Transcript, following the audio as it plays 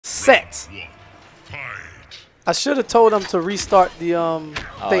reset. I should have told them to restart the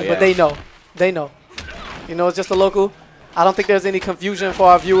thing, but they know. They know. You know, it's just a local. I don't think there's any confusion for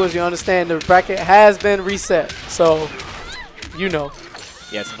our viewers. You understand the bracket has been reset. So, you know.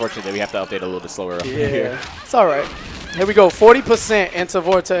 Yeah, it's unfortunate that we have to update a little bit slower. Yeah, here. it's all right. Here we go. 40% into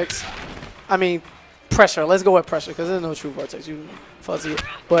Vortex. I mean, pressure. Let's go with pressure because there's no true Vortex. You fuzzy it.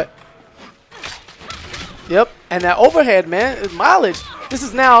 But, yep. And that overhead, man, mileage. This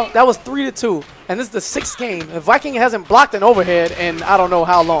is now, that was 3-2. And this is the 6th game. And Viking hasn't blocked an overhead in I don't know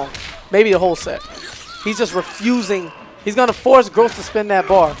how long. Maybe the whole set. He's just refusing. He's going to force Gross to spin that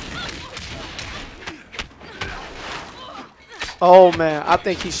bar. Oh, man. I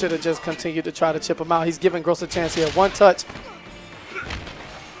think he should have just continued to try to chip him out. He's giving Gross a chance here. One touch.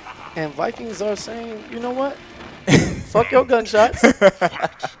 And Vikings are saying, you know what? Fuck your gunshots.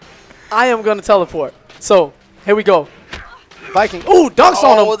 I am going to teleport. So, here we go. Viking. Ooh, dunks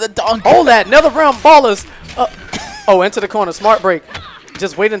on him. The dunk. Hold that. Another round ballers. Oh, into the corner. Smart break.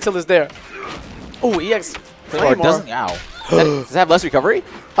 Just wait until it's there. Ooh, EX. Or doesn't, ow. Does it have less recovery?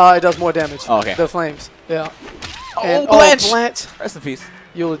 It does more damage. Oh, okay. The flames. Yeah. Oh, And, Blanche. Blanche. Rest in peace.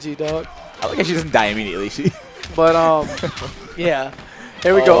 Eulogy, dog. I like how she doesn't die immediately. She. But, yeah.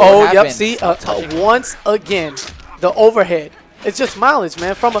 Here we go. Oh, Oh, yep. See, once again, the overhead. It's just mileage,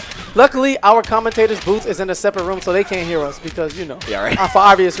 man. Luckily, our commentators' booth is in a separate room, so they can't hear us because, you know, Yeah, right. for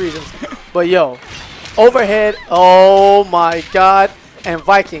obvious reasons. But, yo, overhead, oh, my God. And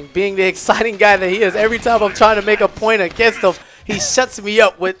Viking, being the exciting guy that he is, every time I'm trying to make a point against him, he shuts me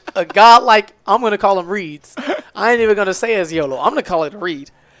up with a god like, I'm going to call him reads. I ain't even going to say his YOLO. I'm going to call it a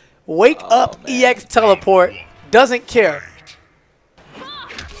read. Wake up, man. EX teleport, doesn't care.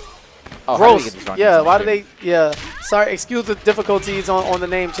 Oh, Gross. Yeah, why do they? Yeah. Sorry, excuse the difficulties on the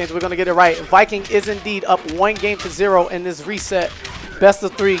name change. We're going to get it right. Viking is indeed up 1-0 in this reset. Best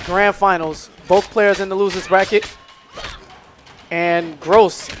of 3 grand finals. Both players in the losers bracket. And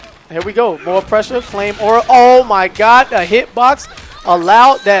Gross. Here we go. More pressure. Flame aura. Oh, my God. A hitbox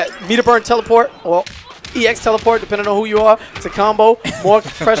allowed that meter burn teleport or EX teleport, depending on who you are, to combo. More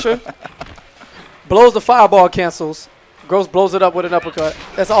pressure. Blows the fireball cancels. Gross blows it up with an uppercut.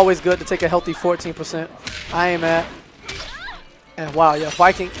 That's always good to take a healthy 14%. I ain't mad. And wow, yeah,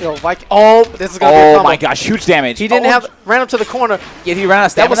 Viking. Viking. Oh, this is going to be a combo. Oh, my gosh. Huge damage. He didn't ran up to the corner. Yeah, he ran out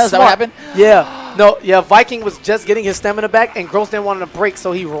of stamina. That was Is that what happened? Yeah. No, yeah, Viking was just getting his stamina back, and Gross didn't want him to break,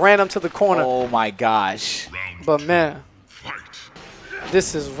 so he ran him to the corner. Oh, my gosh. But, man,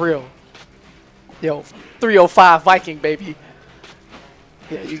 this is real. Yo, 305 Viking, baby.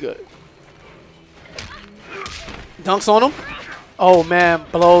 Yeah, you good. Dunks on him. Oh, man,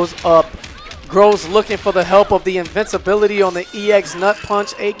 blows up. Gross looking for the help of the invincibility on the EX Nut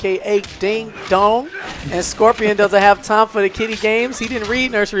Punch, a.k.a. Ding Dong. And Scorpion doesn't have time for the kiddie games. He didn't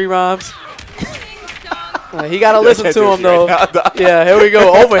read nursery rhymes. He got to listen to him, though. Yeah, here we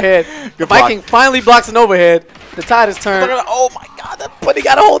go. Overhead. Viking finally blocks an overhead. The tide is turned. Oh, my God. But he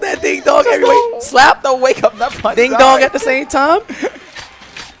got to hold that Ding Dong every slap. Don't wake up. Nut Punch. Ding Dong at the same time.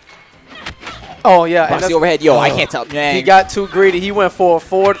 Oh, yeah. Box the overhead. Yo, I can't tell. Dang. He got too greedy. He went for a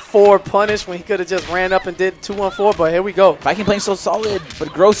forward punish when he could have just ran up and did 2-1-4, but here we go. Viking playing so solid,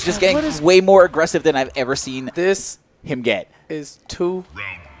 but Gross just getting way more aggressive than I've ever seen him get. Is 2-0.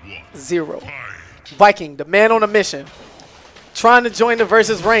 Viking, the man on a mission, trying to join the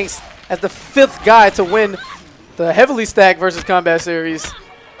versus ranks as the 5th guy to win the heavily stacked versus combat series.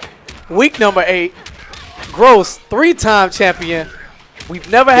 Week number 8. Gross, 3-time champion. We've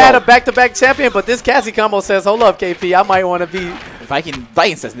never had a back-to-back champion, but this Cassie combo says, hold up, KP, I might want to be. Viking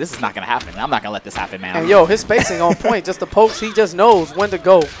says, this is not going to happen. I'm not going to let this happen, man. And, yo, his spacing on point. Just the pokes, he just knows when to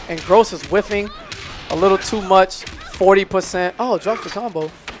go. And Gross is whiffing a little too much, 40%. Oh, drops the combo.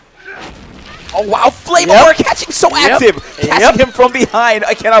 Oh, wow. Flame aura catching so active. Catching him from behind.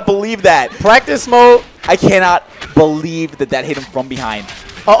 I cannot believe that. Practice mode. I cannot believe that hit him from behind.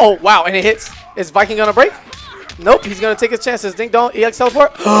 Oh, wow. And it hits. Is Viking going to break? Nope. He's going to take his chances. Ding Dong. EX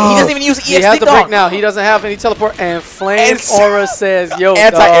teleport. He doesn't even use EX He has to break now. He doesn't have any teleport. And Flame Aura says, yo,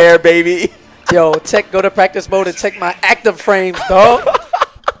 anti-air, baby. Yo, go to practice mode and check my active frames, dog.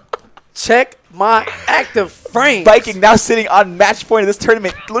 Check my active frame. Viking now sitting on match point of this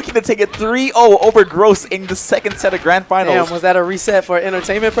tournament, looking to take it 3-0 over Gross in the second set of grand finals. Damn, was that a reset for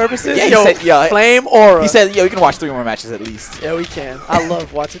entertainment purposes? Yeah, he said, yeah. Flame Aura. He said, yo, you can watch 3 more matches at least. Yeah, we can. I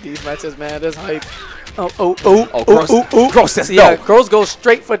love watching these matches, man. There's hype. Gross says yeah, no. Gross goes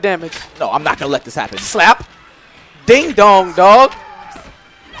straight for damage. No, I'm not going to let this happen. Slap. Ding dong, dog.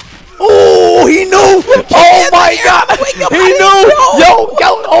 Oh, he knew. Oh, my God. He knew. Yo,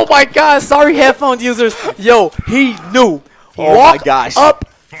 oh, my God. Sorry, headphone users. Yo, he knew. Oh, my gosh. Up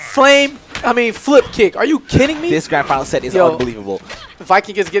flip kick. Are you kidding me? This grand final set is unbelievable.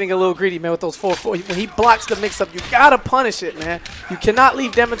 Viking is getting a little greedy, man, with those 4-4. When he blocks the mix-up, you got to punish it, man. You cannot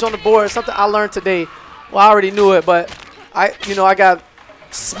leave damage on the board. It's something I learned today. Well, I already knew it, but I got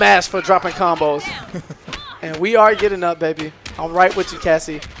smashed for dropping combos. And we are getting up, baby. I'm right with you,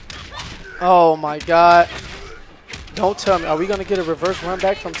 Cassie. Oh, my God. Don't tell me. Are we going to get a reverse run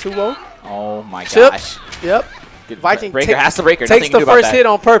back from 2-0? Oh, my Chip. gosh. Yep. Viking breaker has to breaker. takes the first hit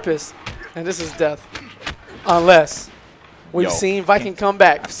on purpose. And this is death. Unless we've seen Viking come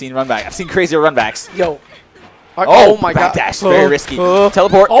back. I've seen run back. I've seen crazier run backs. Yo. Oh my God. Dash. Very risky.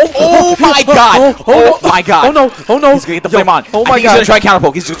 Teleport. Oh my God. Oh my God. Oh, no. Oh, no. He's going to get the flame on. Oh, my God. He's going to try counter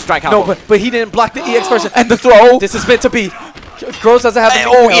poke. He's going to try counter poke. No, but he didn't block the EX version. And the throw. This is meant to be. Gross doesn't have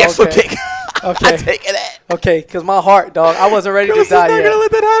the EX flip kick. Okay. I'm taking it. Okay, because my heart, dog. I wasn't ready to die yet. Gross is not going to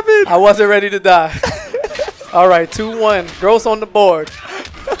let that happen. I wasn't ready to die. All right, 2-1. Gross on the board.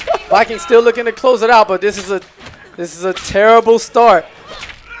 Viking still looking to close it out, but this is a terrible start.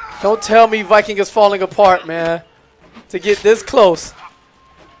 Don't tell me Viking is falling apart, man. To get this close.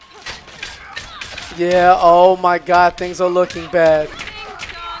 Yeah, oh my God, things are looking bad.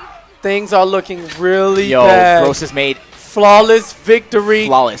 Things are looking really bad. Gross has made flawless victory.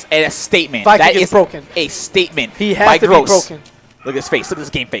 Flawless. And a statement. Viking that is broken. A statement. He has to be broken. Look at his face. Look at his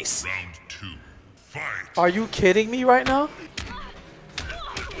game face. Are you kidding me right now?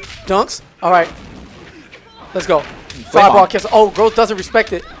 Dunks. All right. Let's go. Fly ball kiss. Oh, Gross doesn't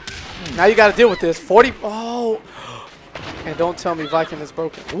respect it. Now you got to deal with this. 40. Oh. And don't tell me Viking is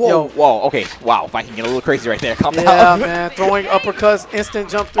broken. Whoa. Whoa. Okay. Wow. Viking getting a little crazy right there. Calm down. Yeah, man. Throwing uppercuts, instant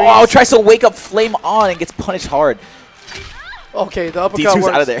jump threes. Oh, tries to wake up Flame on and gets punished hard. Okay, the uppercut D2's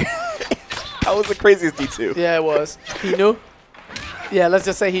works. out of there. That was the craziest D2. Yeah, it was. He knew. Yeah, let's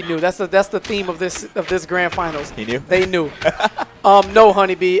just say he knew. That's the theme of this grand finals. He knew. They knew. No,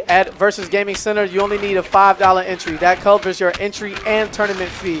 Honeybee. At Versus Gaming Center, you only need a $5 entry. That covers your entry and tournament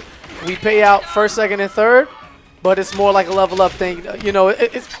fee. We pay out first, second, and third, but it's more like a level up thing. You know,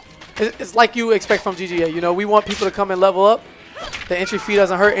 it's like you expect from GGA. You know, we want people to come and level up. The entry fee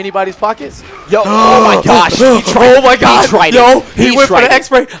doesn't hurt anybody's pockets. Yo, oh my gosh. Oh my God. He went for the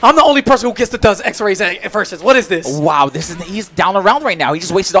X-ray. I'm the only person who gets to does X-rays at Versus. What is this? Wow, he's down around right now. He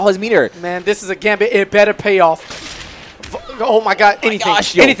just wasted all his meter. Man, this is a gambit. It better pay off. Oh my God, anything.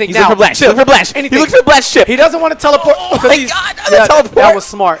 Anything he's now. Looking for Blanche. Chip. For Blanche. Anything. He looks for Blanche chip. He doesn't want to teleport. Oh my God, teleport. That was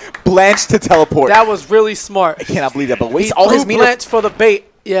smart. Blanche to teleport. That was really smart. I cannot believe that, but waste he all his meter. Blanche for the bait.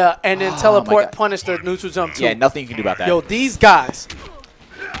 Yeah, and then teleport, punish the neutral jump too. Yeah, nothing you can do about that. Yo, these guys,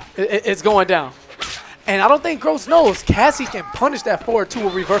 it's going down. And I don't think Gross knows Cassie can punish that forward to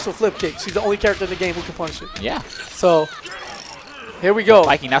a reversal flip kick. She's the only character in the game who can punish it. Yeah. So, here we go.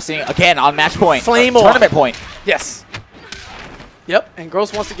 Viking now seeing again on match point. Flame tournament point. Yes. Yep, and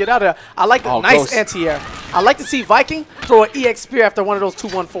Gross wants to get out of there. I like the nice anti-air. I like to see Viking throw an EX spear after one of those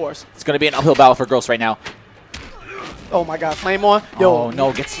 2-1-4s. It's going to be an uphill battle for Gross right now. Oh my God, flame on. Yo, oh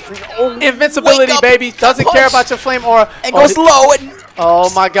no, gets invincibility, baby. Doesn't care about your flame aura. And goes low. And oh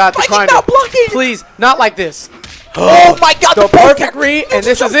my God, the Viking not blocking. Please, not like this. Oh my God, the perfect read, and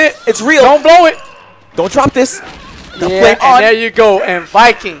this is it. It's real. Don't blow it. Don't drop this. The flame on. And there you go, and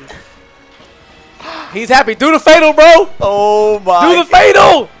Viking. He's happy. Do the fatal, bro. Oh my. Do the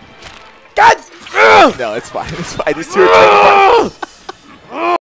fatal. God. No, it's fine. It's fine. These two are